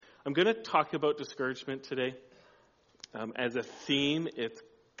I'm going to talk about discouragement today. As a theme, it's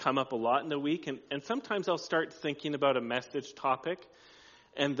come up a lot in the week, and sometimes I'll start thinking about a message topic,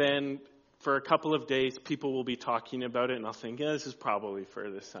 and then for a couple of days, people will be talking about it, and I'll think, yeah, this is probably for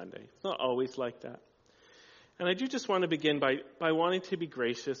this Sunday. It's not always like that. And I do just want to begin by wanting to be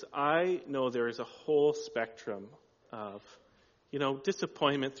gracious. I know there is a whole spectrum of,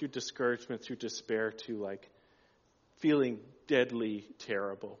 disappointment through discouragement, through despair, to like feeling deadly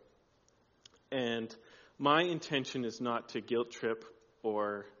terrible. And my intention is not to guilt trip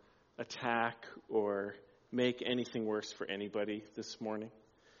or attack or make anything worse for anybody this morning.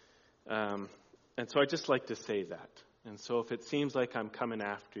 And so I just like to say that. And so if it seems like I'm coming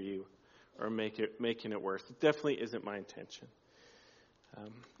after you or making it worse, it definitely isn't my intention.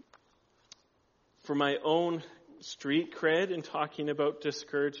 For my own street cred in talking about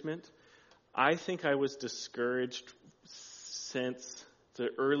discouragement, I think I was discouraged since the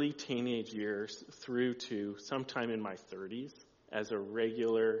early teenage years through to sometime in my 30s as a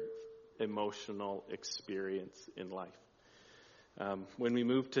regular emotional experience in life. When we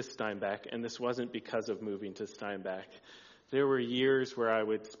moved to Steinbach, and this wasn't because of moving to Steinbach, there were years where I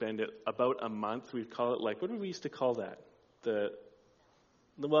would spend about a month. We'd call it what did we used to call that?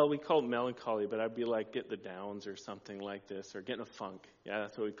 We call it melancholy, but I'd be like, get the downs or something like this, or getting a funk. Yeah,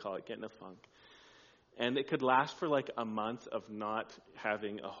 that's what we call it, getting a funk. And it could last for like a month of not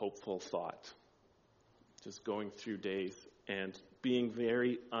having a hopeful thought. Just going through days and being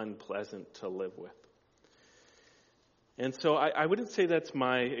very unpleasant to live with. And so I wouldn't say that's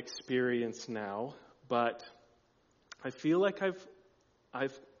my experience now, but I feel like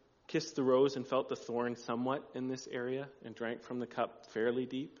I've kissed the rose and felt the thorn somewhat in this area and drank from the cup fairly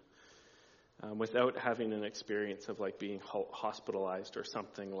deep without having an experience of like being hospitalized or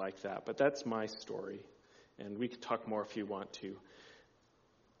something like that. But that's my story, and we could talk more if you want to.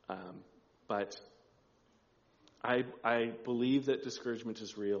 But I believe that discouragement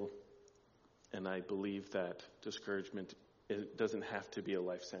is real, and I believe that discouragement doesn't have to be a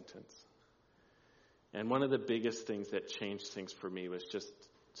life sentence. And one of the biggest things that changed things for me was just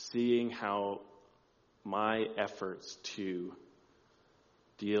seeing how my efforts to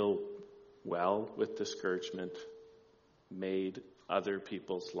deal well with discouragement made other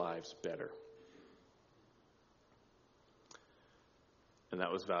people's lives better. And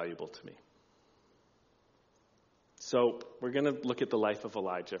that was valuable to me. So we're going to look at the life of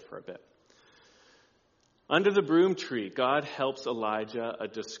Elijah for a bit. Under the broom tree, God helps Elijah, a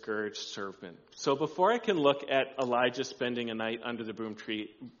discouraged servant. So before I can look at Elijah spending a night under the broom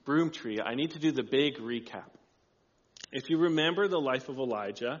tree, I need to do the big recap. If you remember the life of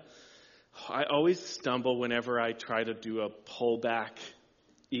Elijah, I always stumble whenever I try to do a pullback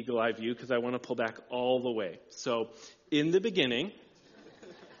eagle-eye view because I want to pull back all the way. So in the beginning,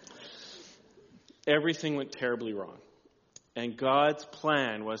 everything went terribly wrong. And God's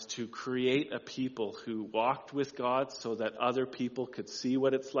plan was to create a people who walked with God so that other people could see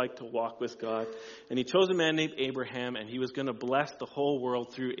what it's like to walk with God. And he chose a man named Abraham, and he was going to bless the whole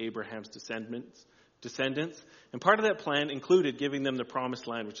world through Abraham's descendants. And part of that plan included giving them the promised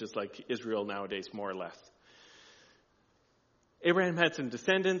land, which is like Israel nowadays, more or less. Abraham had some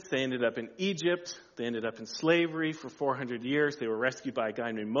descendants. They ended up in Egypt. They ended up in slavery for 400 years. They were rescued by a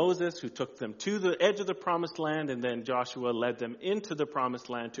guy named Moses, who took them to the edge of the promised land, and then Joshua led them into the promised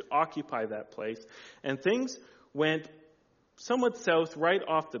land to occupy that place. And things went somewhat south right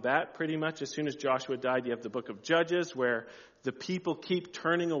off the bat, pretty much. As soon as Joshua died, you have the book of Judges, where the people keep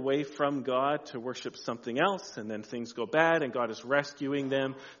turning away from God to worship something else, and then things go bad, and God is rescuing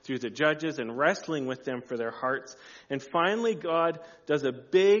them through the judges and wrestling with them for their hearts. And finally, God does a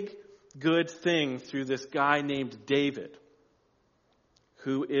big, good thing through this guy named David,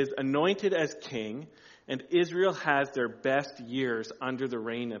 who is anointed as king, and Israel has their best years under the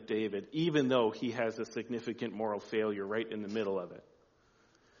reign of David, even though he has a significant moral failure right in the middle of it.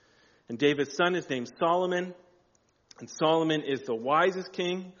 And David's son is named Solomon. And Solomon is the wisest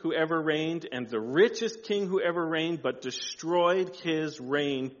king who ever reigned and the richest king who ever reigned, but destroyed his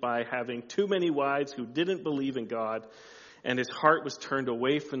reign by having too many wives who didn't believe in God, and his heart was turned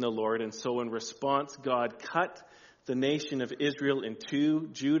away from the Lord. And so in response, God cut the nation of Israel in two,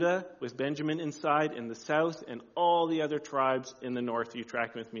 Judah with Benjamin inside in the south, and all the other tribes in the north. Are you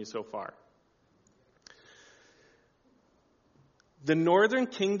tracking with me so far? The northern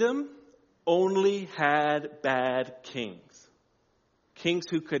kingdom only had bad kings. Kings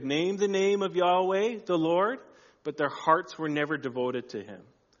who could name the name of Yahweh, the Lord, but their hearts were never devoted to him.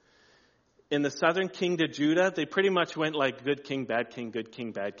 in the southern king to Judah, they pretty much went like good king, bad king, good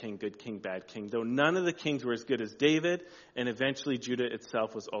king, bad king, good king, bad king, though none of the kings were as good as David, and eventually Judah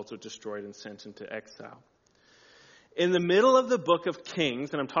itself was also destroyed and sent into exile. In the middle of the book of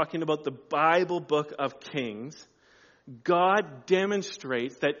Kings, and I'm talking about the Bible book of Kings, God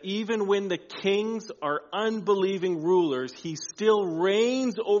demonstrates that even when the kings are unbelieving rulers, he still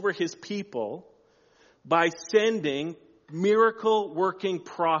reigns over his people by sending miracle-working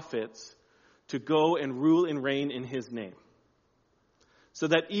prophets to go and rule and reign in his name. So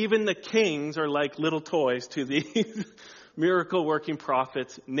that even the kings are like little toys to these miracle-working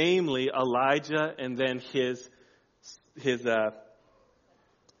prophets, namely Elijah and then his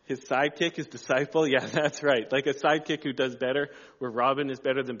sidekick, his disciple. Yeah, that's right. Like a sidekick who does better, where Robin is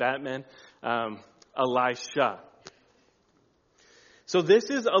better than Batman. Elisha. So this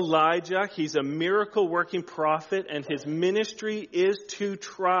is Elijah. He's a miracle-working prophet, and his ministry is to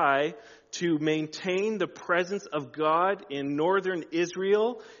try to maintain the presence of God in northern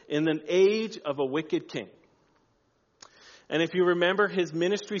Israel in an age of a wicked king. And if you remember, his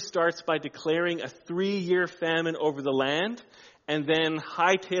ministry starts by declaring a 3-year famine over the land and then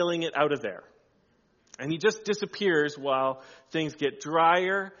hightailing it out of there. And he just disappears while things get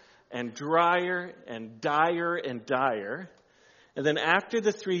drier and drier and dire and dire. And then after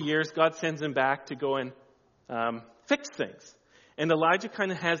the 3 years, God sends him back to go and fix things. And Elijah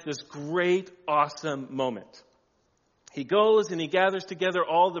kind of has this great, awesome moment. He goes and he gathers together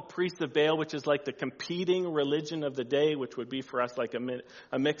all the priests of Baal, which is like the competing religion of the day, which would be for us like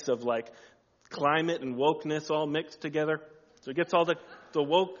a mix of like climate and wokeness all mixed together. So he gets all the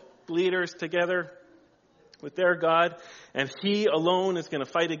woke leaders together with their God, and he alone is going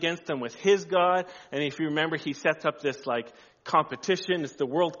to fight against them with his God. And if you remember, he sets up this like competition. It's the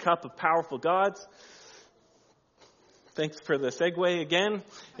World Cup of Powerful Gods. Thanks for the segue again.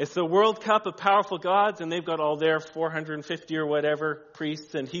 It's the World Cup of Powerful Gods, and they've got all their 450 or whatever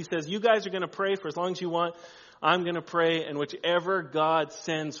priests. And he says, you guys are going to pray for as long as you want. I'm going to pray, and whichever God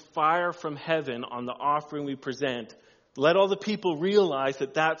sends fire from heaven on the offering we present, let all the people realize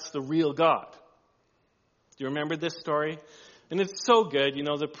that that's the real God. Do you remember this story? And it's so good. You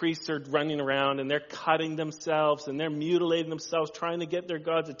know, the priests are running around and they're cutting themselves and they're mutilating themselves, trying to get their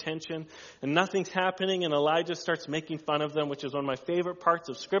God's attention. And nothing's happening. And Elijah starts making fun of them, which is one of my favorite parts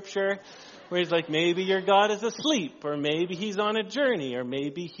of Scripture, where he's like, maybe your God is asleep, or maybe he's on a journey, or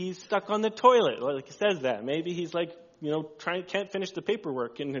maybe he's stuck on the toilet. Like he says that. Maybe he's like, you know, can't finish the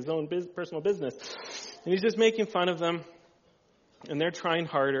paperwork in his own personal business. And he's just making fun of them. And they're trying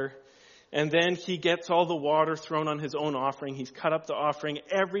harder. And then he gets all the water thrown on his own offering. He's cut up the offering.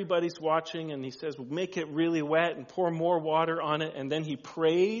 Everybody's watching. And he says, make it really wet and pour more water on it. And then he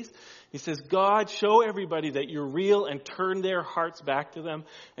prays. He says, God, show everybody that you're real and turn their hearts back to them.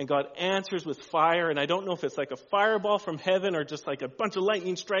 And God answers with fire. And I don't know if it's like a fireball from heaven or just like a bunch of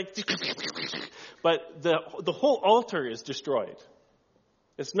lightning strikes. But the whole altar is destroyed.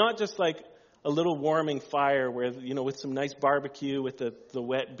 It's not just like a little warming fire where, you know, with some nice barbecue with the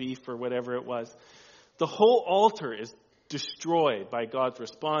wet beef or whatever it was. The whole altar is destroyed by God's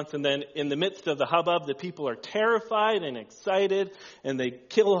response. And then in the midst of the hubbub, the people are terrified and excited and they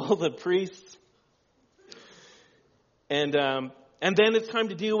kill all the priests. And then it's time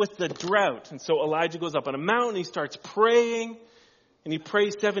to deal with the drought. And so Elijah goes up on a mountain, he starts praying. And he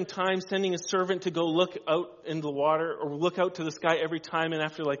prays 7 times, sending his servant to go look out in the water or look out to the sky every time. And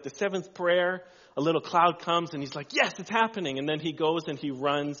after like the 7th prayer, a little cloud comes and he's like, yes, it's happening. And then he goes and he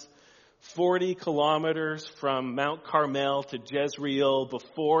runs 40 kilometers from Mount Carmel to Jezreel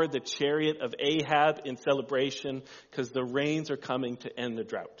before the chariot of Ahab in celebration because the rains are coming to end the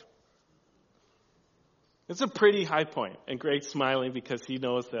drought. It's a pretty high point, and Greg's smiling because he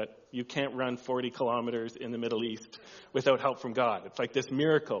knows that you can't run 40 kilometers in the Middle East without help from God. It's like this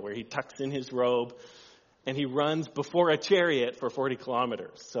miracle where he tucks in his robe and he runs before a chariot for 40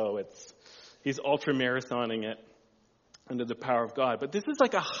 kilometers. So he's ultra-marathoning it under the power of God. But this is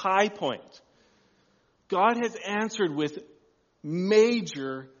like a high point. God has answered with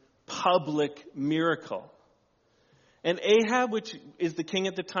major public miracle. And Ahab, which is the king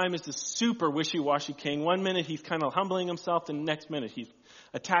at the time, is the super wishy-washy king. One minute he's kind of humbling himself, and the next minute he's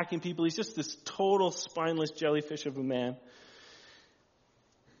attacking people. He's just this total spineless jellyfish of a man.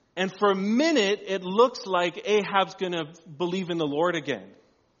 And for a minute, it looks like Ahab's going to believe in the Lord again.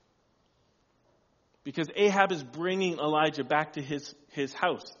 Because Ahab is bringing Elijah back to his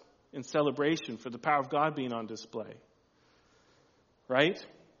house in celebration for the power of God being on display. Right?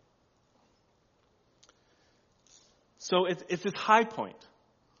 So it's this high point.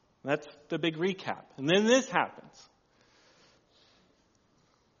 That's the big recap. And then this happens.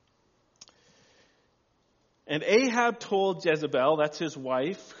 And Ahab told Jezebel, that's his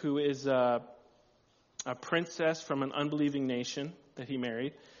wife, who is a princess from an unbelieving nation that he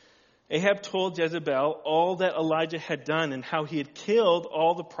married. Ahab told Jezebel all that Elijah had done and how he had killed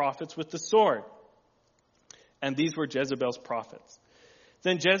all the prophets with the sword. And these were Jezebel's prophets.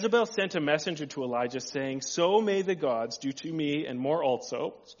 Then Jezebel sent a messenger to Elijah saying, "So may the gods do to me and more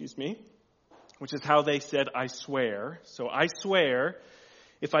also," which is how they said, "I swear." So I swear,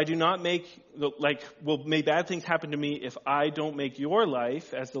 if I do not may bad things happen to me if I don't make your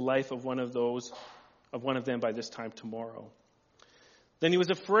life as the life of one of them by this time tomorrow. Then he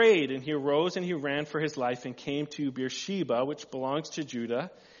was afraid, and he arose and he ran for his life and came to Beersheba, which belongs to Judah,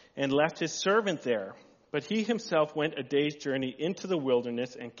 and left his servant there. But he himself went a day's journey into the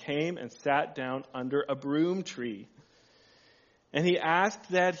wilderness and came and sat down under a broom tree. And he asked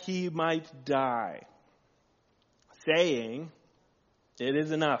that he might die, saying, "It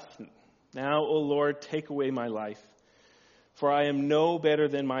is enough. Now, O Lord, take away my life, for I am no better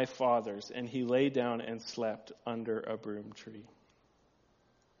than my fathers." And he lay down and slept under a broom tree.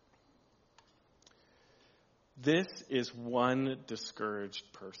 This is one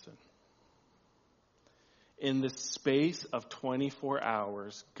discouraged person. In the space of 24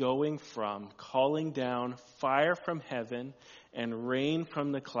 hours, going from calling down fire from heaven and rain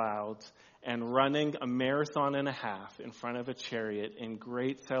from the clouds and running a marathon and a half in front of a chariot in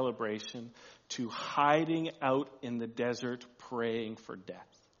great celebration to hiding out in the desert praying for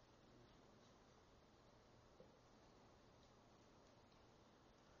death.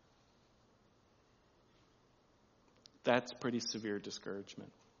 That's pretty severe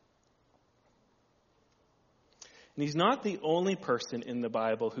discouragement. And he's not the only person in the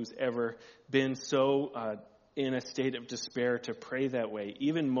Bible who's ever been so in a state of despair to pray that way.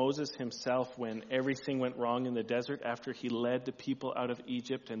 Even Moses himself, when everything went wrong in the desert after he led the people out of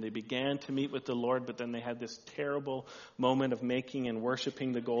Egypt and they began to meet with the Lord, but then they had this terrible moment of making and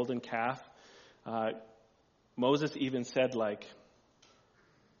worshiping the golden calf. Moses even said,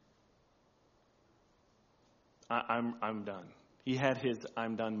 I'm done. He had his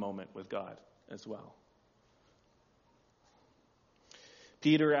I'm done moment with God as well.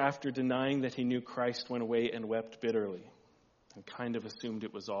 Peter, after denying that he knew Christ, went away and wept bitterly and kind of assumed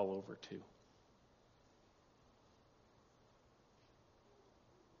it was all over too.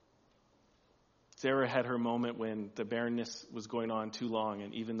 Sarah had her moment when the barrenness was going on too long,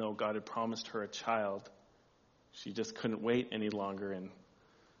 and even though God had promised her a child, she just couldn't wait any longer and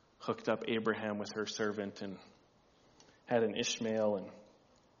hooked up Abraham with her servant and had an Ishmael. And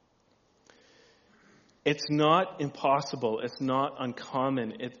it's not impossible. It's not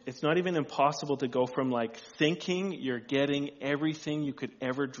uncommon. It's not even impossible to go from thinking you're getting everything you could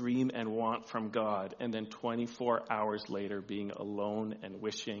ever dream and want from God, and then 24 hours later being alone and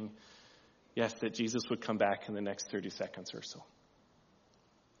wishing, yes, that Jesus would come back in the next 30 seconds or so.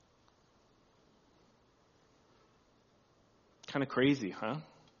 Kind of crazy, huh?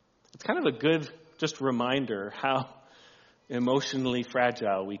 It's kind of a good just reminder how emotionally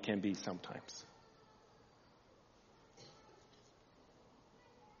fragile we can be sometimes.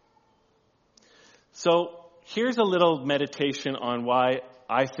 So here's a little meditation on why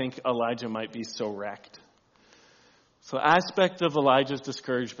I think Elijah might be so wrecked. So aspect of Elijah's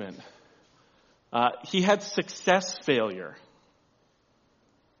discouragement. He had success failure.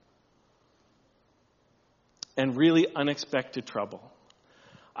 And really unexpected trouble.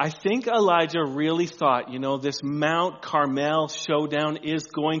 I think Elijah really thought, this Mount Carmel showdown is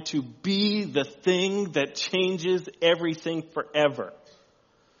going to be the thing that changes everything forever.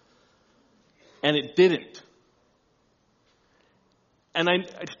 And it didn't. And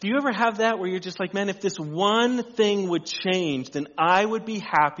do you ever have that where you're just like, man, if this one thing would change, then I would be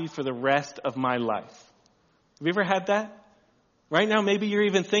happy for the rest of my life? Have you ever had that? Right now, maybe you're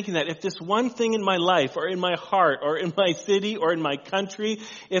even thinking that if this one thing in my life or in my heart or in my city or in my country,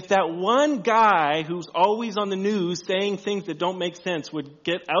 if that one guy who's always on the news saying things that don't make sense would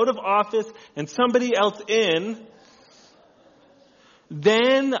get out of office and somebody else in,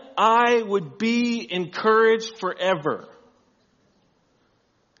 then I would be encouraged forever.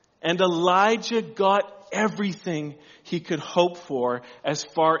 And Elijah got everything he could hope for as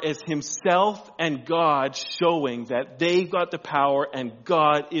far as himself and God showing that they got the power and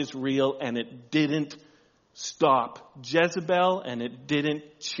God is real, and it didn't stop Jezebel and it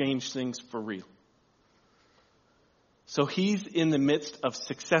didn't change things for real. So he's in the midst of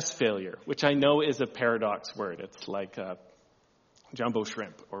success failure, which I know is a paradox word. It's like jumbo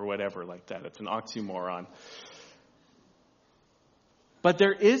shrimp or whatever like that. It's an oxymoron. But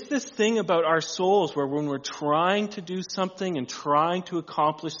there is this thing about our souls where when we're trying to do something and trying to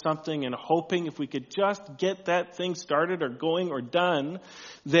accomplish something and hoping if we could just get that thing started or going or done,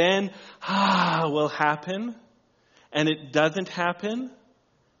 then will happen. And it doesn't happen.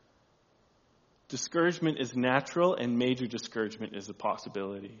 Discouragement is natural, and major discouragement is a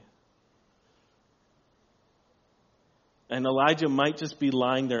possibility. And Elijah might just be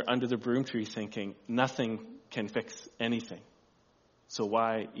lying there under the broom tree thinking, nothing can fix anything. So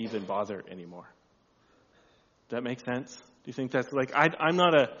why even bother anymore? Does that make sense? Do you think that's like, I'm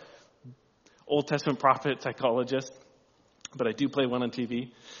not a Old Testament prophet psychologist, but I do play one on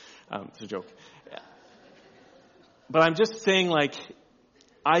TV. It's a joke. But I'm just saying, like,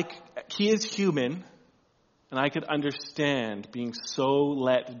 he is human, and I could understand being so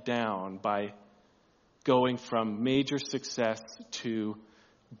let down by going from major success to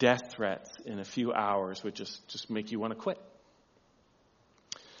death threats in a few hours would just make you want to quit.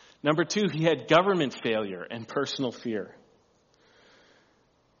 Number 2, he had government failure and personal fear.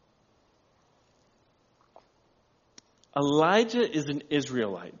 Elijah is an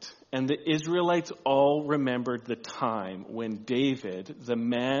Israelite, and the Israelites all remembered the time when David, the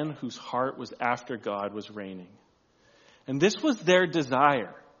man whose heart was after God, was reigning. And this was their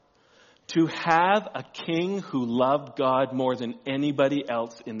desire, to have a king who loved God more than anybody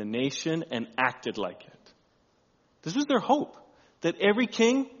else in the nation and acted like it. This was their hope, that every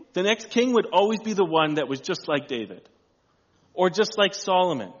king, the next king, would always be the one that was just like David, or just like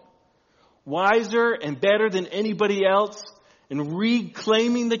Solomon. Wiser and better than anybody else, and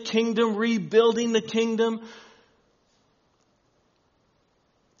reclaiming the kingdom, rebuilding the kingdom.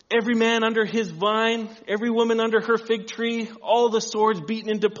 Every man under his vine, every woman under her fig tree, all the swords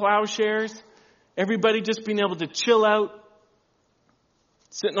beaten into plowshares, everybody just being able to chill out,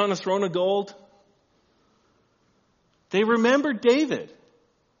 sitting on a throne of gold. They remembered David.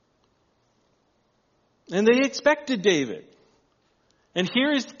 And they expected David. And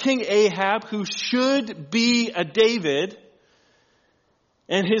here is King Ahab, who should be a David,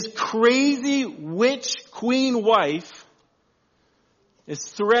 and his crazy witch queen wife is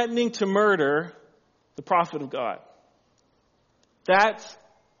threatening to murder the prophet of God. That's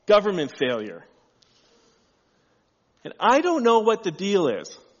government failure. And I don't know what the deal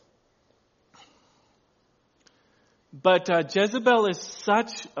is. But Jezebel is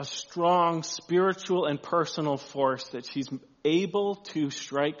such a strong spiritual and personal force that she's able to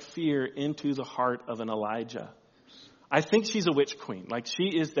strike fear into the heart of an Elijah. I think she's a witch queen. Like,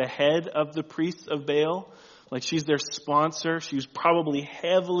 she is the head of the priests of Baal. Like, she's their sponsor. She was probably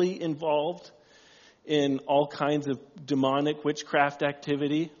heavily involved in all kinds of demonic witchcraft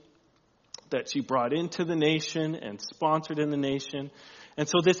activity that she brought into the nation and sponsored in the nation. And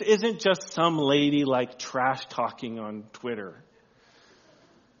so this isn't just some lady like trash talking on Twitter.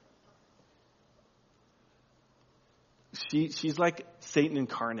 She's like Satan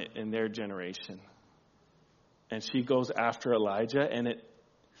incarnate in their generation. And she goes after Elijah, and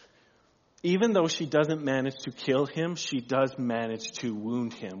even though she doesn't manage to kill him, she does manage to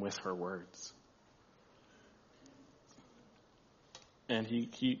wound him with her words. And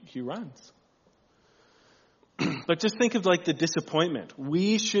he runs. But just think of like the disappointment.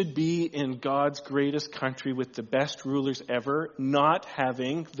 We should be in God's greatest country with the best rulers ever, not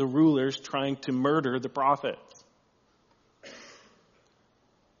having the rulers trying to murder the prophets.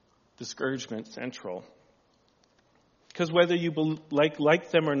 Discouragement central. Because whether you like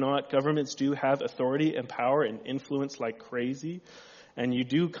them or not, governments do have authority and power and influence like crazy. And you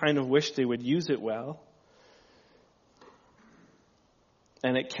do kind of wish they would use it well.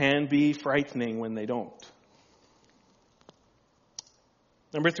 And it can be frightening when they don't.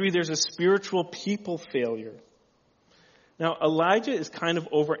 Number 3, there's a spiritual people failure. Now, Elijah is kind of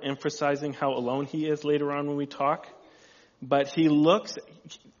overemphasizing how alone he is later on when we talk. But he looks,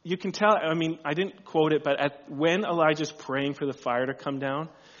 you can tell, I mean, I didn't quote it, but when Elijah's praying for the fire to come down,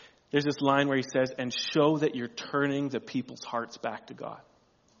 there's this line where he says, and show that you're turning the people's hearts back to God.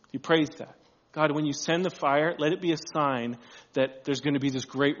 He prays that. God, when you send the fire, let it be a sign that there's going to be this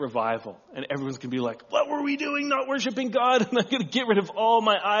great revival. And everyone's going to be like, what were we doing not worshiping God? And I'm going to get rid of all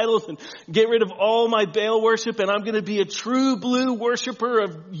my idols and get rid of all my Baal worship. And I'm going to be a true blue worshiper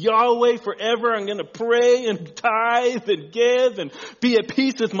of Yahweh forever. I'm going to pray and tithe and give and be at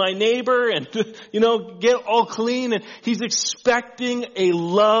peace with my neighbor and, get all clean. And he's expecting a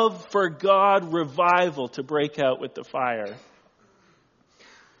love for God revival to break out with the fire.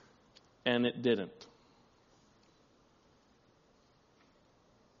 And it didn't.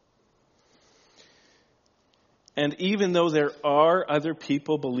 And even though there are other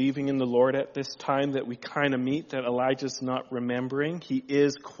people believing in the Lord at this time that we kind of meet, that Elijah's not remembering, he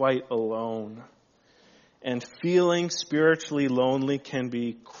is quite alone. And feeling spiritually lonely can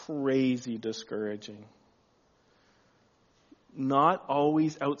be crazy discouraging. Not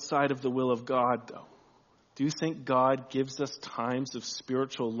always outside of the will of God, though. Do you think God gives us times of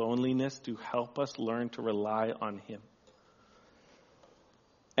spiritual loneliness to help us learn to rely on him?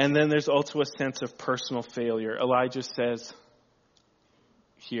 And then there's also a sense of personal failure. Elijah says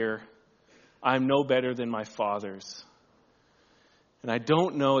here, I'm no better than my fathers. And I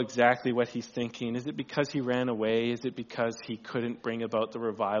don't know exactly what he's thinking. Is it because he ran away? Is it because he couldn't bring about the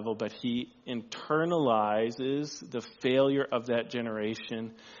revival? But he internalizes the failure of that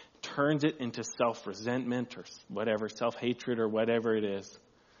generation, turns it into self-resentment or whatever, self-hatred or whatever it is.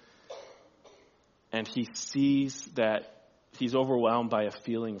 And he sees that he's overwhelmed by a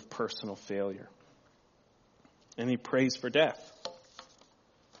feeling of personal failure. And he prays for death.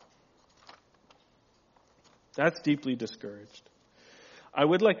 That's deeply discouraged. I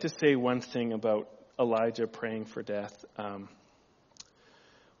would like to say one thing about Elijah praying for death.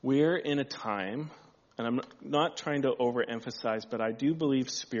 We're in a time, and I'm not trying to overemphasize, but I do believe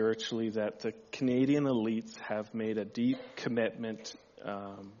spiritually that the Canadian elites have made a deep commitment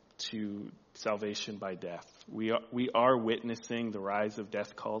to salvation by death. We are witnessing the rise of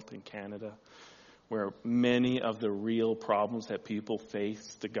death cult in Canada, where many of the real problems that people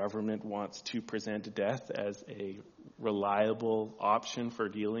face, the government wants to present death as a reliable option for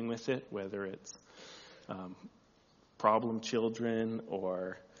dealing with it, whether it's problem children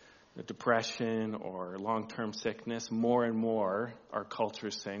or depression or long-term sickness. More and more, our culture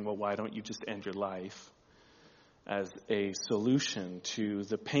is saying, well, why don't you just end your life as a solution to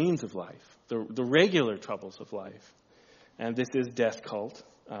the pains of life, the regular troubles of life. And this is death cult,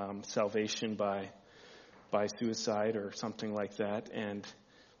 salvation by suicide or something like that. And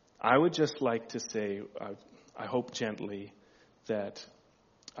I would just like to say, I hope gently, that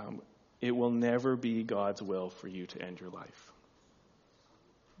it will never be God's will for you to end your life.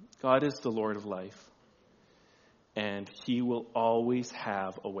 God is the Lord of life, and he will always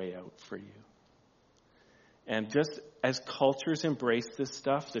have a way out for you. And just as cultures embrace this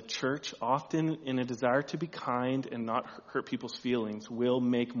stuff, the church, often in a desire to be kind and not hurt people's feelings, will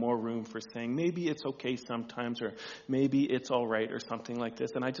make more room for saying, maybe it's okay sometimes, or maybe it's all right, or something like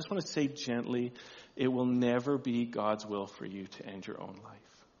this. And I just want to say gently, it will never be God's will for you to end your own life.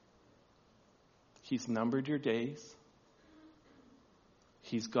 He's numbered your days.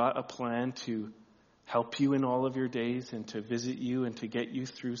 He's got a plan to help you in all of your days and to visit you and to get you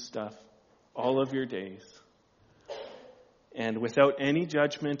through stuff all of your days. And without any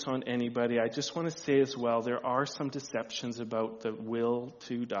judgment on anybody, I just want to say as well, there are some deceptions about the will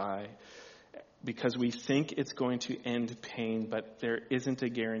to die because we think it's going to end pain, but there isn't a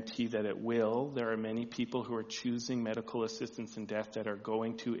guarantee that it will. There are many people who are choosing medical assistance in death that are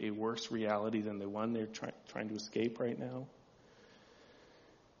going to a worse reality than the one they're trying to escape right now.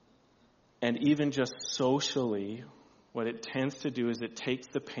 And even just socially, what it tends to do is it takes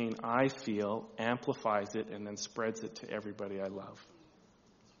the pain I feel, amplifies it, and then spreads it to everybody I love,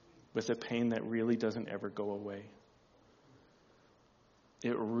 with a pain that really doesn't ever go away.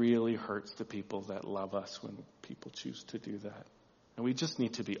 It really hurts the people that love us when people choose to do that. And we just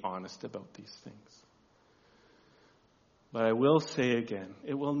need to be honest about these things. But I will say again,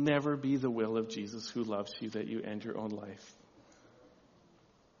 it will never be the will of Jesus who loves you that you end your own life.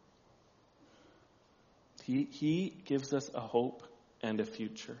 He gives us a hope and a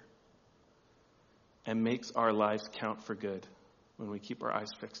future and makes our lives count for good when we keep our eyes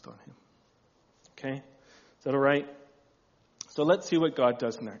fixed on him. Okay? Is that all right? So let's see what God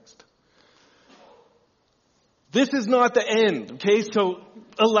does next. This is not the end. Okay? So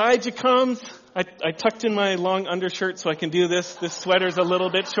Elijah comes. I tucked in my long undershirt so I can do this. This sweater's a little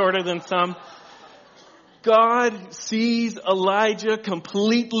bit shorter than some. God sees Elijah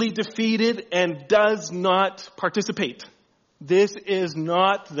completely defeated and does not participate. This is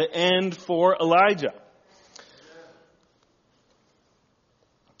not the end for Elijah.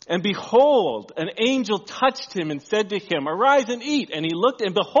 And behold, an angel touched him and said to him, "Arise and eat." And he looked,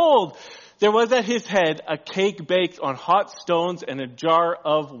 and behold, there was at his head a cake baked on hot stones and a jar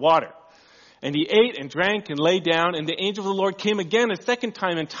of water. And he ate and drank and lay down, and the angel of the Lord came again a second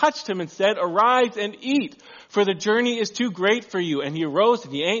time and touched him and said, "Arise and eat, for the journey is too great for you." And he arose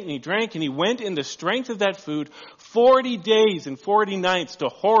and he ate and he drank, and he went in the strength of that food 40 days and 40 nights to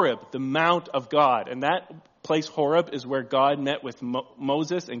Horeb, the mount of God. And that place, Horeb, is where God met with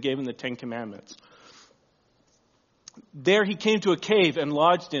Moses and gave him the 10 Commandments. There he came to a cave and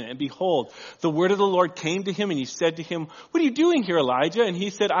lodged in it. And behold, the word of the Lord came to him, and he said to him, "What are you doing here, Elijah?" And he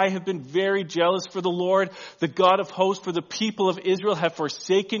said, "I have been very jealous for the Lord, the God of hosts, for the people of Israel have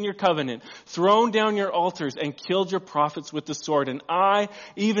forsaken your covenant, thrown down your altars, and killed your prophets with the sword. And I,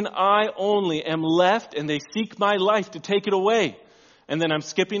 even I only, am left, and they seek my life to take it away." And then I'm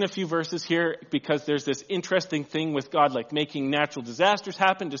skipping a few verses here because there's this interesting thing with God, like making natural disasters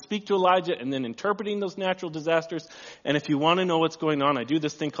happen to speak to Elijah and then interpreting those natural disasters. And if you want to know what's going on, I do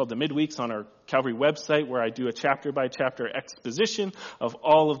this thing called the Midweeks on our Calvary website where I do a chapter by chapter exposition of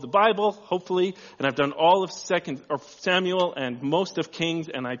all of the Bible, hopefully. And I've done all of Samuel and most of Kings,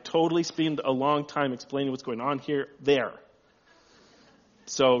 and I totally spend a long time explaining what's going on there.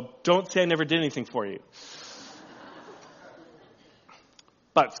 So don't say I never did anything for you.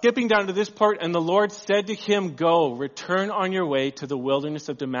 But skipping down to this part, and the Lord said to him, "Go, return on your way to the wilderness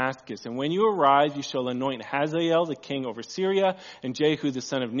of Damascus. And when you arrive, you shall anoint Hazael the king over Syria, and Jehu the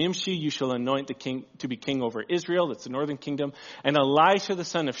son of Nimshi you shall anoint the king to be king over Israel," that's the northern kingdom, "and Elisha the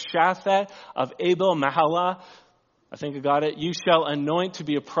son of Shaphat of Abel Mahalah, I think I got it, you shall anoint to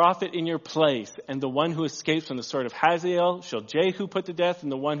be a prophet in your place. And the one who escapes from the sword of Hazael shall Jehu put to death,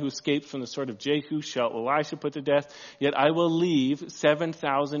 and the one who escapes from the sword of Jehu shall Elisha put to death. Yet I will leave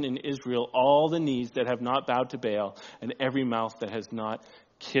 7,000 in Israel, all the knees that have not bowed to Baal, and every mouth that has not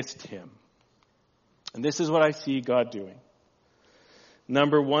kissed him." And this is what I see God doing.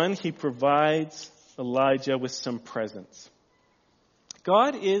 Number one, he provides Elijah with some presents.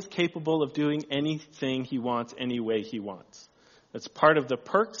 God is capable of doing anything he wants, any way he wants. That's part of the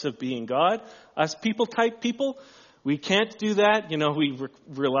perks of being God. Us people-type people, we can't do that. We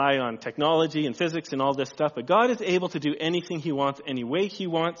rely on technology and physics and all this stuff. But God is able to do anything he wants, any way he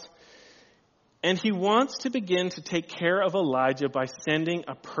wants. And he wants to begin to take care of Elijah by sending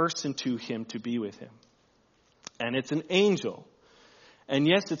a person to him to be with him. And it's an angel. And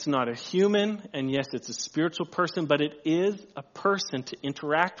yes, it's not a human, and yes, it's a spiritual person, but it is a person to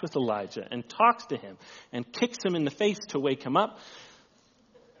interact with Elijah and talks to him and kicks him in the face to wake him up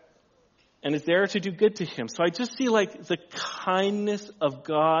and is there to do good to him. So I just see like the kindness of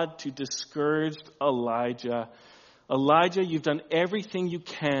God to discourage Elijah. Elijah, you've done everything you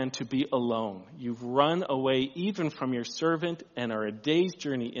can to be alone. You've run away even from your servant and are a day's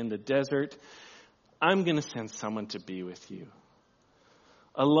journey in the desert. I'm going to send someone to be with you.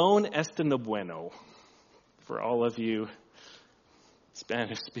 Alone está no bueno, for all of you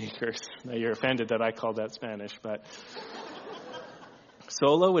Spanish speakers. Now you're offended that I call that Spanish, but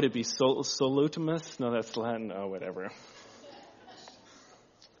solo, would it be solutimus? No, that's Latin. Oh, whatever.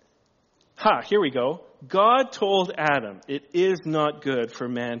 Here we go. God told Adam, "It is not good for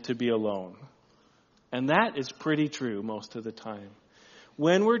man to be alone." And that is pretty true most of the time.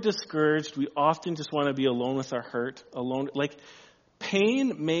 When we're discouraged, we often just want to be alone with our hurt, alone. Like,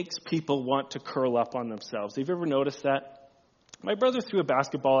 pain makes people want to curl up on themselves. Have you ever noticed that? My brother threw a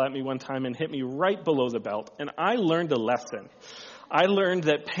basketball at me one time and hit me right below the belt, and I learned a lesson. I learned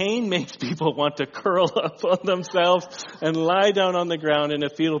that pain makes people want to curl up on themselves and lie down on the ground in a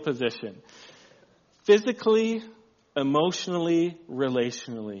fetal position. Physically, emotionally,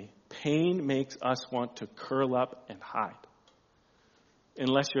 relationally, pain makes us want to curl up and hide.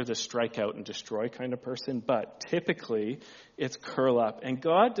 Unless you're the strike out and destroy kind of person, but typically it's curl up. And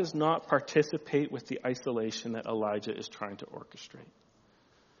God does not participate with the isolation that Elijah is trying to orchestrate.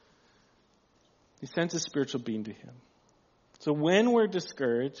 He sends a spiritual being to him. So when we're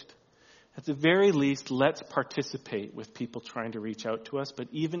discouraged, at the very least, let's participate with people trying to reach out to us. But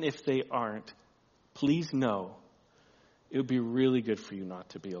even if they aren't, please know it would be really good for you not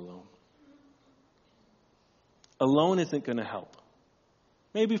to be alone. Alone isn't going to help.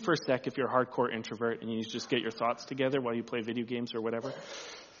 Maybe for a sec if you're a hardcore introvert and you just get your thoughts together while you play video games or whatever.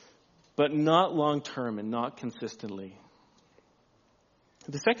 But not long term and not consistently.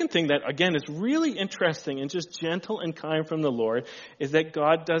 The second thing that, again, is really interesting and just gentle and kind from the Lord is that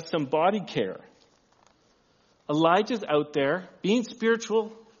God does some body care. Elijah's out there being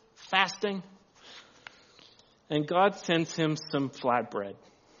spiritual, fasting, and God sends him some flatbread.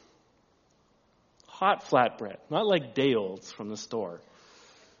 Hot flatbread, not like day-olds from the store.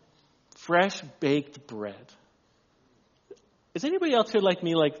 Fresh baked bread. Is anybody else here like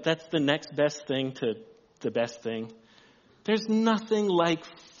me, like that's the next best thing to the best thing? There's nothing like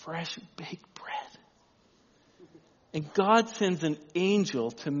fresh baked bread. And God sends an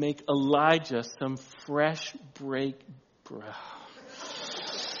angel to make Elijah some fresh baked bread.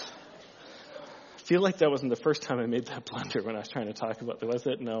 I feel like that wasn't the first time I made that blunder when I was trying to talk about it, was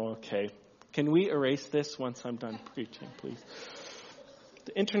it? No, okay. Can we erase this once I'm done preaching, please?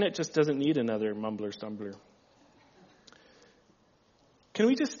 The internet just doesn't need another mumbler stumbler. Can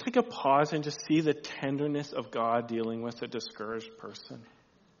we just take a pause and just see the tenderness of God dealing with a discouraged person?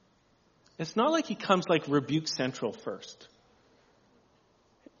 It's not like he comes like rebuke central first.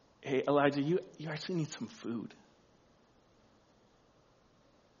 Hey, Elijah, you actually need some food.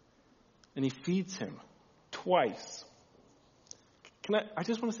 And he feeds him twice. I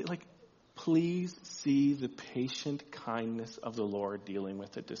just want to say, like, please see the patient kindness of the Lord dealing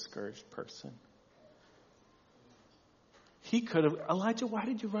with a discouraged person. He could have, Elijah, why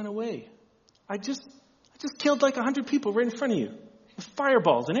did you run away? I just killed like 100 people right in front of you with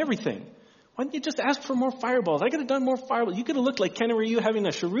fireballs and everything. Why didn't you just ask for more fireballs? I could have done more fireballs. You could have looked like Ken Ryu having a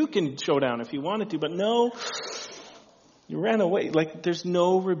shuriken showdown if you wanted to, but no, you ran away. Like, there's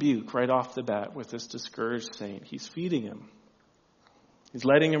no rebuke right off the bat with this discouraged saint. He's feeding him. He's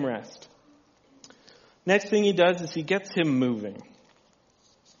letting him rest. Next thing he does is he gets him moving.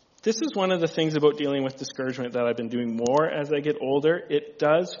 This is one of the things about dealing with discouragement that I've been doing more as I get older.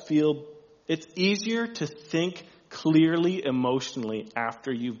 It's easier to think clearly emotionally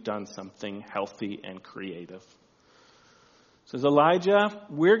after you've done something healthy and creative. Says, Elijah,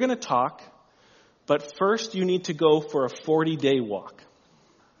 we're going to talk, but first you need to go for a 40-day walk.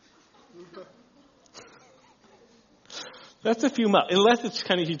 That's a few miles. Unless it's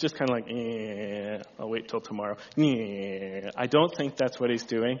he's just kind of like, I'll wait till tomorrow. I don't think that's what he's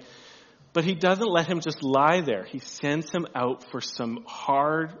doing. But he doesn't let him just lie there. He sends him out for some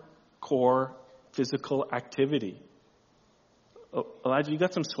hardcore physical activity. Oh, Elijah, you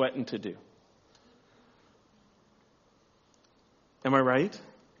got some sweating to do. Am I right?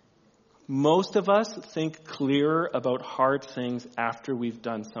 Most of us think clearer about hard things after we've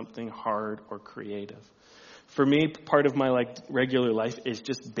done something hard or creative. For me, part of my regular life is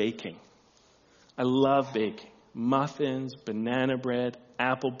just baking. I love baking. Muffins, banana bread,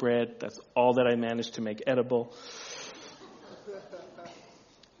 apple bread. That's all that I managed to make edible.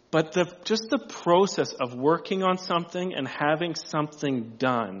 But just the process of working on something and having something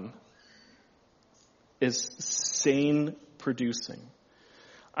done is sane producing.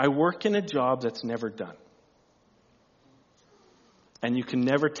 I work in a job that's never done. And you can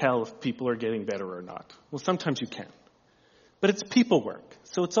never tell if people are getting better or not. Well, sometimes you can. But it's people work.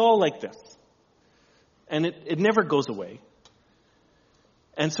 So it's all like this. And it never goes away.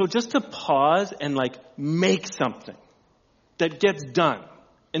 And so just to pause and make something that gets done.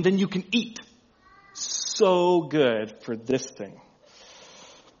 And then you can eat. So good for this thing.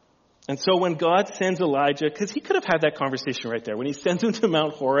 And so when God sends Elijah, because he could have had that conversation right there. When he sends him to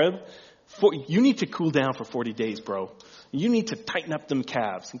Mount Horeb, you need to cool down for 40 days, bro. You need to tighten up them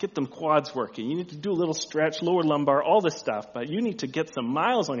calves and get them quads working. You need to do a little stretch, lower lumbar, all this stuff. But you need to get some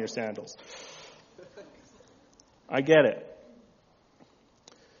miles on your sandals. I get it.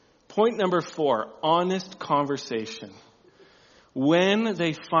 Point number 4, honest conversation. When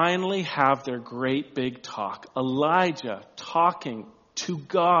they finally have their great big talk, Elijah talking to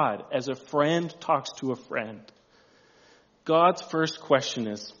God as a friend talks to a friend. God's first question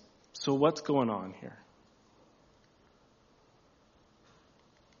is, so what's going on here?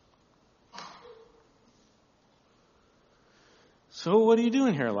 So what are you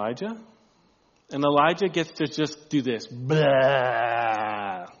doing here, Elijah? And Elijah gets to just do this.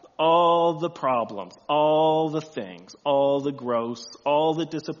 Blah. All the problems, all the things, all the gross, all the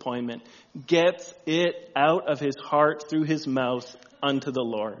disappointment, gets it out of his heart through his mouth unto the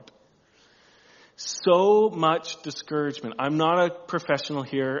Lord. So much discouragement. I'm not a professional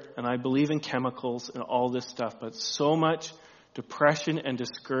here, and I believe in chemicals and all this stuff, but so much depression and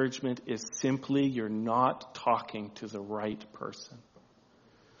discouragement is simply you're not talking to the right person.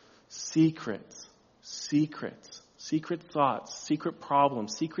 Secret thoughts, secret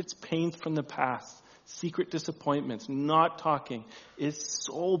problems, secret pains from the past, secret disappointments, not talking is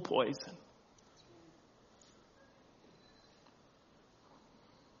soul poison.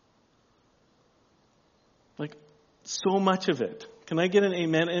 So much of it. Can I get an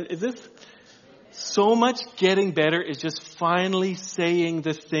amen? Is this so much getting better is just finally saying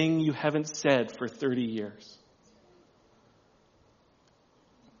the thing you haven't said for 30 years.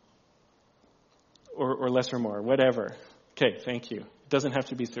 Or less or more, whatever. Okay, thank you. It doesn't have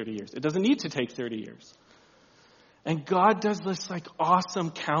to be 30 years. It doesn't need to take 30 years. And God does this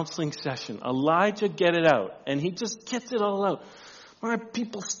awesome counseling session. Elijah, get it out. And he just gets it all out. My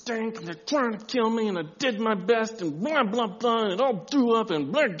people stink, and they're trying to kill me, and I did my best, and blah, blah, blah, and it all threw up,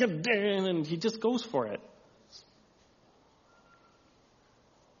 and blah, blah, blah, and he just goes for it.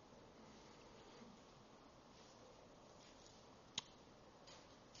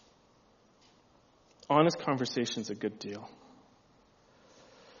 Honest conversation's a good deal.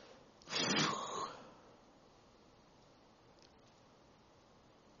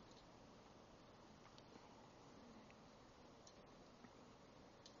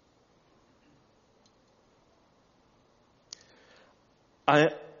 I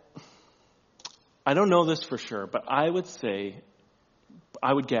don't know this for sure, but I would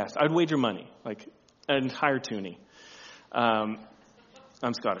guess, I would wager money, like an entire toonie. I'm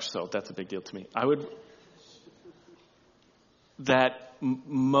Scottish, so that's a big deal to me.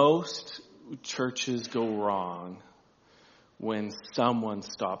 Most churches go wrong when someone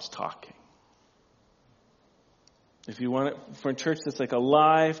stops talking. If you want it for a church that's like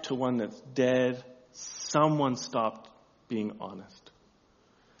alive to one that's dead, someone stopped being honest.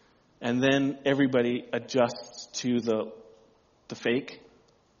 And then everybody adjusts to the fake,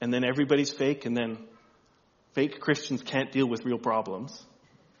 and then everybody's fake, and then fake Christians can't deal with real problems.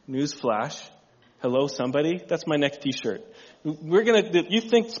 Newsflash. Hello, somebody? That's my next t-shirt. You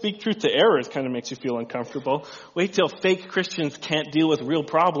think speak truth to errors kind of makes you feel uncomfortable. Wait till fake Christians can't deal with real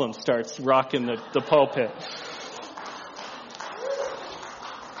problems starts rocking the pulpit.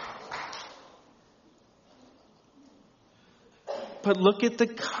 But look at the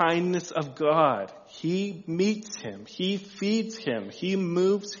kindness of God. He meets him. He feeds him. He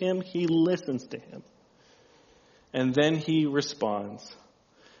moves him. He listens to him. And then he responds.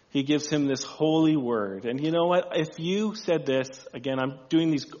 He gives him this holy word. And you know what? If you said this, again, I'm doing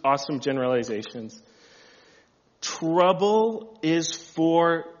these awesome generalizations. Trouble is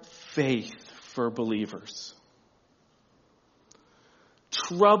for faith for believers.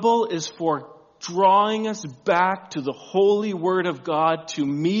 Trouble is for drawing us back to the holy word of God to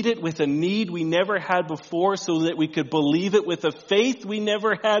meet it with a need we never had before so that we could believe it with a faith we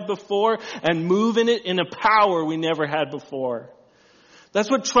never had before and move in it in a power we never had before. That's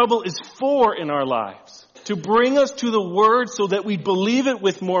what trouble is for in our lives. To bring us to the word so that we believe it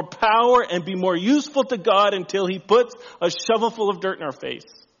with more power and be more useful to God until he puts a shovelful of dirt in our face.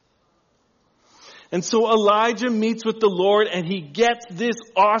 And so Elijah meets with the Lord and he gets this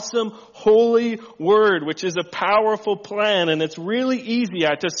awesome holy word, which is a powerful plan. And it's really easy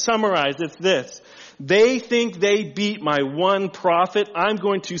to summarize. It's this. They think they beat my one prophet. I'm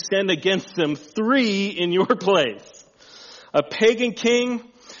going to send against them 3 in your place. A pagan king,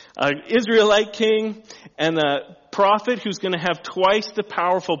 an Israelite king, and a prophet who's going to have twice the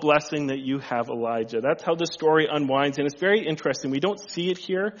powerful blessing that you have, Elijah. That's how the story unwinds, and it's very interesting. We don't see it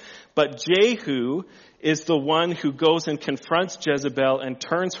here, but Jehu is the one who goes and confronts Jezebel and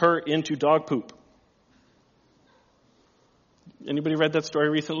turns her into dog poop. Anybody read that story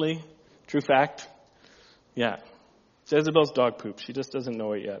recently? True fact? Yeah. Jezebel's dog poop. She just doesn't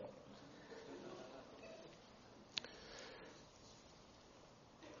know it yet.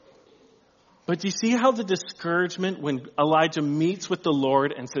 But do you see how the discouragement when Elijah meets with the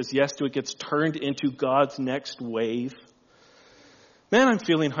Lord and says yes to it gets turned into God's next wave? Man, I'm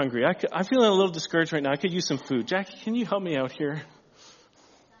feeling hungry. I'm feeling a little discouraged right now. I could use some food. Jackie, can you help me out here?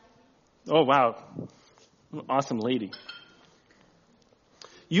 Oh, wow. Awesome lady.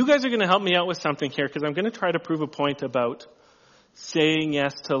 You guys are going to help me out with something here because I'm going to try to prove a point about saying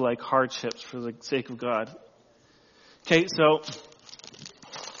yes to like hardships for the sake of God. Okay, so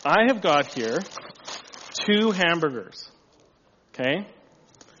I have got here 2 hamburgers, okay?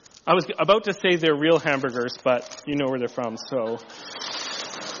 I was about to say they're real hamburgers, but you know where they're from, so.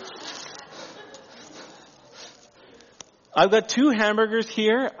 I've got 2 hamburgers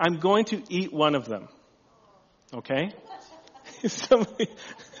here. I'm going to eat one of them, okay?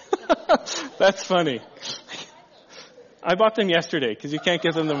 That's funny. I bought them yesterday because you can't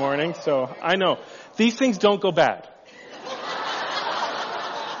get them in the morning, so I know. These things don't go bad.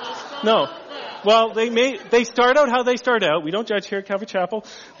 No. Well, they start out how they start out. We don't judge here at Calvary Chapel.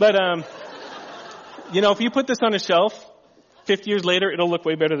 But, if you put this on a shelf, 50 years later, it'll look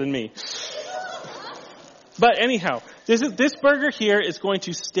way better than me. But anyhow, this burger here is going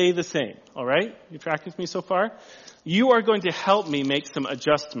to stay the same. All right? You tracking with me so far? You are going to help me make some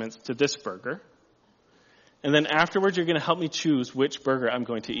adjustments to this burger. And then afterwards, you're going to help me choose which burger I'm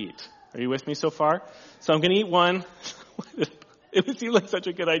going to eat. Are you with me so far? So I'm going to eat one. It would seem like such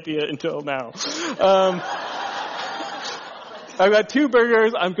a good idea until now. I've got 2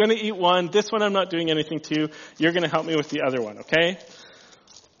 burgers. I'm going to eat one. This one I'm not doing anything to. You're going to help me with the other one, okay?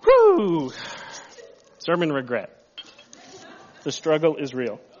 Woo! Sermon regret. The struggle is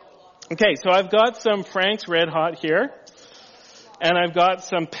real. Okay, so I've got some Frank's Red Hot here. And I've got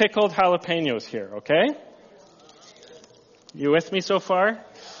some pickled jalapenos here, okay? You with me so far?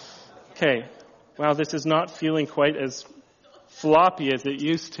 Okay. Wow, this is not feeling quite as floppy as it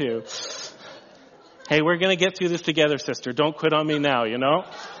used to. Hey, we're going to get through this together, sister. Don't quit on me now, you know?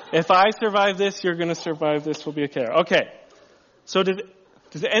 If I survive this, you're going to survive this. We'll be okay. Okay. So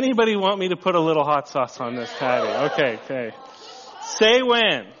does anybody want me to put a little hot sauce on this patty? Okay. Say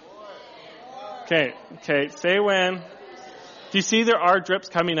when. Okay. Say when. Do you see there are drips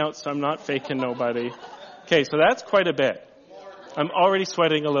coming out, so I'm not faking nobody. Okay, so that's quite a bit. I'm already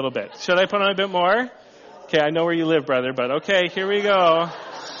sweating a little bit. Should I put on a bit more? Okay, I know where you live, brother, but okay, here we go.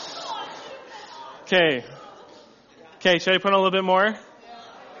 Okay. Okay, should I put on a little bit more?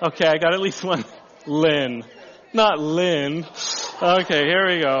 Okay, I got at least one. Lynn. Not Lynn. Okay, here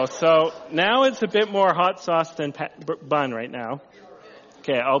we go. So now it's a bit more hot sauce than bun right now.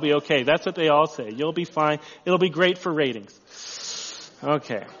 Okay, I'll be okay. That's what they all say. You'll be fine. It'll be great for ratings.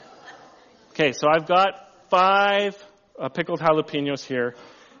 Okay. Okay, so I've got 5 pickled jalapenos here.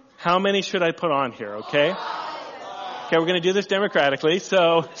 How many should I put on here, okay? Okay, we're going to do this democratically.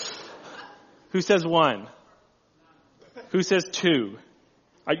 So, who says 1? Who says 2?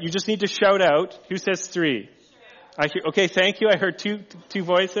 You just need to shout out. Who says 3? Okay, thank you. I heard two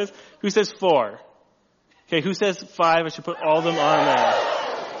voices. Who says 4? Okay, who says 5? I should put all of them on there.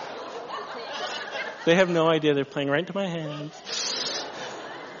 They have no idea. They're playing right into my hands.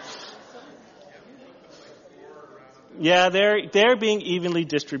 Yeah, they're being evenly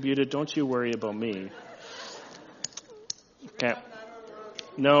distributed. Don't you worry about me. Okay.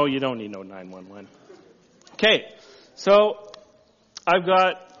 No, you don't need no 911. Okay, so I've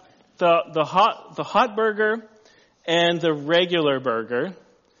got the hot burger and the regular burger.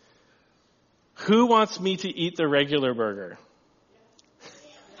 Who wants me to eat the regular burger?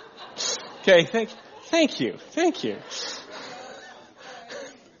 Okay, thank you.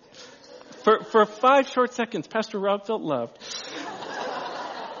 For 5 short seconds, Pastor Rob felt loved.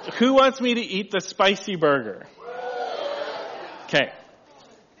 Who wants me to eat the spicy burger? Okay.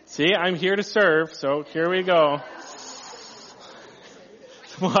 See, I'm here to serve, so here we go.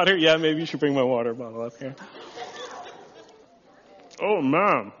 Water? Yeah, maybe you should bring my water bottle up here. Oh,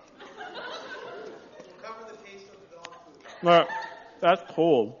 man. That's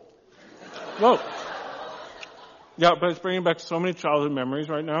cold. Whoa. Yeah, but it's bringing back so many childhood memories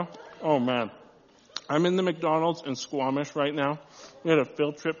right now. Oh, man. I'm in the McDonald's in Squamish right now. We had a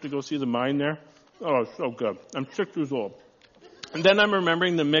field trip to go see the mine there. Oh, it's so good. I'm 6 years old. And then I'm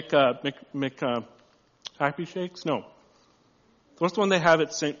remembering the Happy Shakes? No. What's the one they have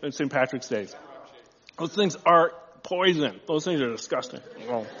at St. Patrick's Day? Those things are poison. Those things are disgusting.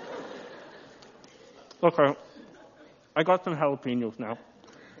 Oh. Okay. I got some jalapenos now.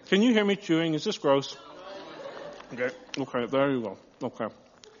 Can you hear me chewing? Is this gross? Okay, there you go. Okay.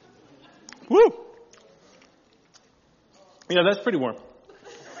 Woo! Yeah, that's pretty warm.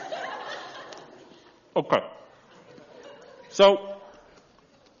 Okay. So,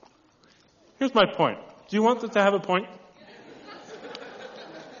 here's my point. Do you want this to have a point?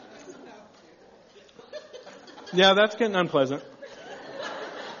 Yeah, that's getting unpleasant.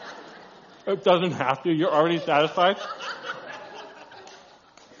 It doesn't have to. You're already satisfied.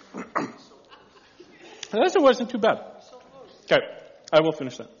 That wasn't too bad. Okay, I will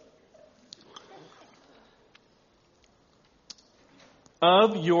finish that.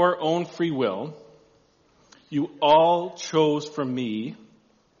 Of your own free will, you all chose from me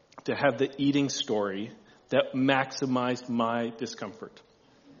to have the eating story that maximized my discomfort.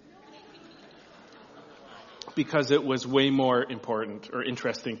 Because it was way more important or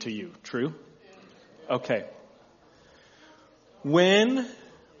interesting to you. True? Okay.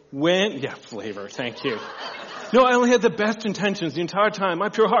 Yeah, flavor. Thank you. No, I only had the best intentions the entire time. My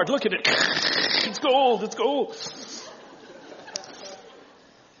pure heart. Look at it. It's gold. It's gold.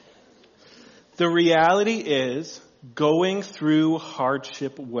 The reality is, going through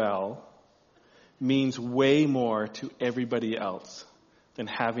hardship well means way more to everybody else than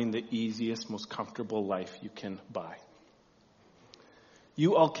having the easiest, most comfortable life you can buy.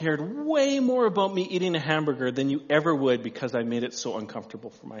 You all cared way more about me eating a hamburger than you ever would because I made it so uncomfortable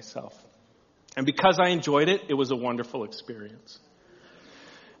for myself. And because I enjoyed it, it was a wonderful experience.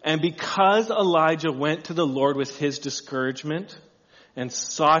 And because Elijah went to the Lord with his discouragement and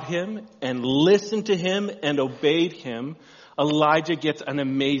sought him and listened to him and obeyed him, Elijah gets an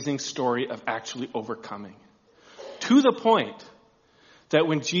amazing story of actually overcoming. To the point that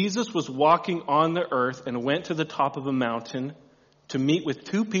when Jesus was walking on the earth and went to the top of a mountain to meet with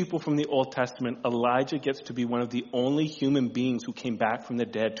 2 people from the Old Testament, Elijah gets to be one of the only human beings who came back from the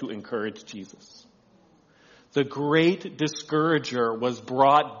dead to encourage Jesus. The great discourager was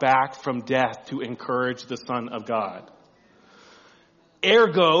brought back from death to encourage the Son of God.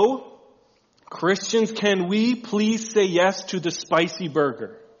 Ergo, Christians, can we please say yes to the spicy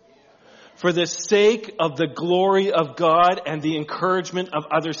burger for the sake of the glory of God and the encouragement of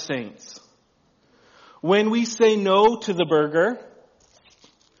other saints? When we say no to the burger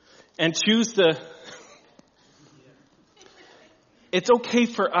and choose it's okay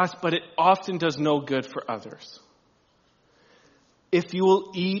for us, but it often does no good for others. If you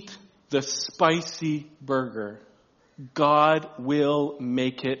will eat the spicy burger, God will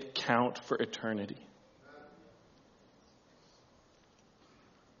make it count for eternity.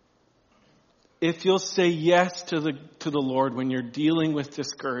 If you'll say yes to the Lord when you're dealing with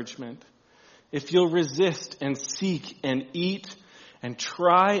discouragement, if you'll resist and seek and eat and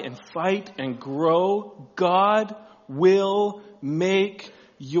try and fight and grow, God will make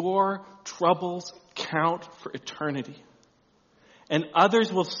your troubles count for eternity. And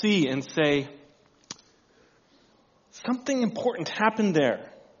others will see and say, something important happened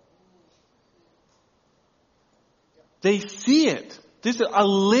there. They see it. A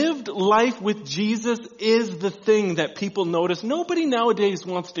lived life with Jesus is the thing that people notice. Nobody nowadays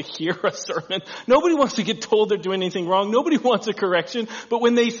wants to hear a sermon. Nobody wants to get told they're doing anything wrong. Nobody wants a correction. But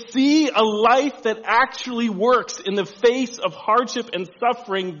when they see a life that actually works in the face of hardship and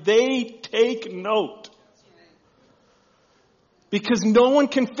suffering, they take note. Because no one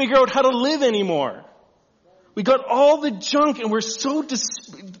can figure out how to live anymore. We got all the junk and we're so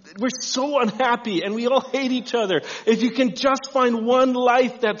unhappy and we all hate each other. If you can just find one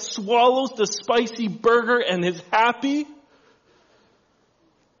life that swallows the spicy burger and is happy,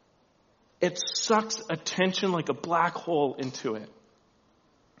 it sucks attention like a black hole into it.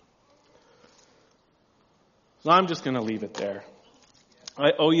 So I'm just going to leave it there. I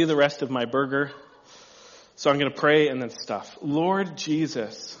owe you the rest of my burger. So I'm going to pray and then stuff. Lord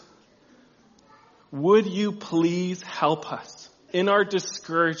Jesus, would you please help us in our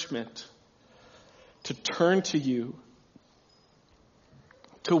discouragement to turn to you,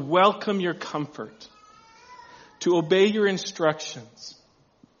 to welcome your comfort, to obey your instructions,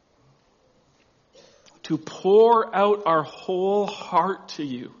 to pour out our whole heart to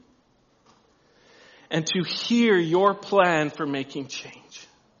you, and to hear your plan for making change.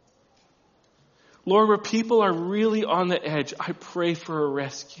 Lord, where people are really on the edge, I pray for a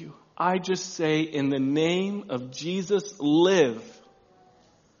rescue. I just say, in the name of Jesus, live.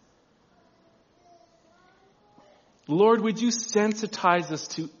 Lord, would you sensitize us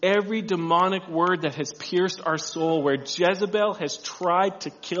to every demonic word that has pierced our soul, where Jezebel has tried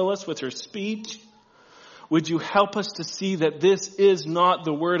to kill us with her speech? Would you help us to see that this is not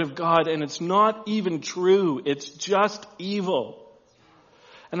the word of God, and it's not even true. It's just evil.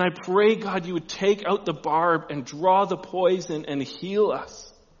 And I pray, God, you would take out the barb and draw the poison and heal us,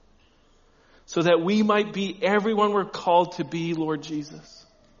 so that we might be everyone we're called to be, Lord Jesus.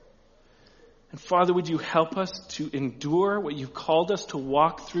 And Father, would you help us to endure what you've called us to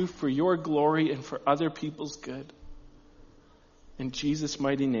walk through for your glory and for other people's good. In Jesus'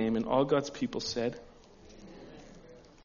 mighty name, and all God's people said,